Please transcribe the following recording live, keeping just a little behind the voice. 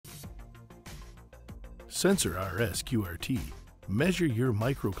SENSOR RS-QRT. Measure your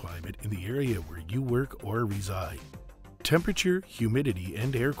microclimate in the area where you work or reside. Temperature, humidity,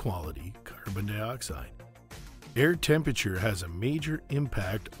 and air quality, carbon dioxide. Air temperature has a major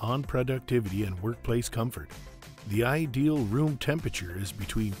impact on productivity and workplace comfort. The ideal room temperature is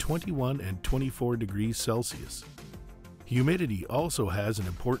between 21 and 24 degrees Celsius. Humidity also has an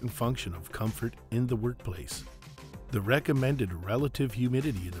important function of comfort in the workplace. The recommended relative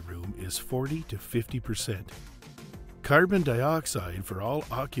humidity in the room is 40 to 50%. Carbon dioxide for all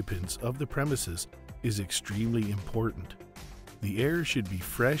occupants of the premises is extremely important. The air should be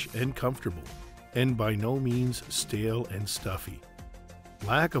fresh and comfortable, and by no means stale and stuffy.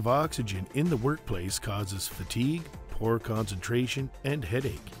 Lack of oxygen in the workplace causes fatigue, poor concentration, and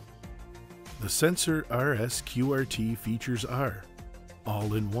headache. The SENSOR RS-QRT features are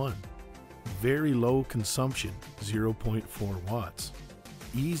all-in-one, very low consumption, 0.4 watts,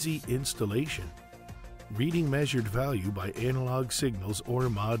 easy installation, reading measured value by analog signals or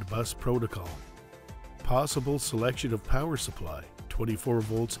Modbus protocol, possible selection of power supply, 24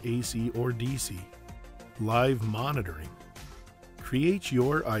 volts AC or DC, live monitoring. Create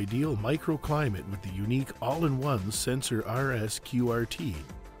your ideal microclimate with the unique all-in-one SENSOR RS-QRT,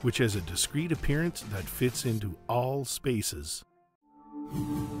 which has a discrete appearance that fits into all spaces.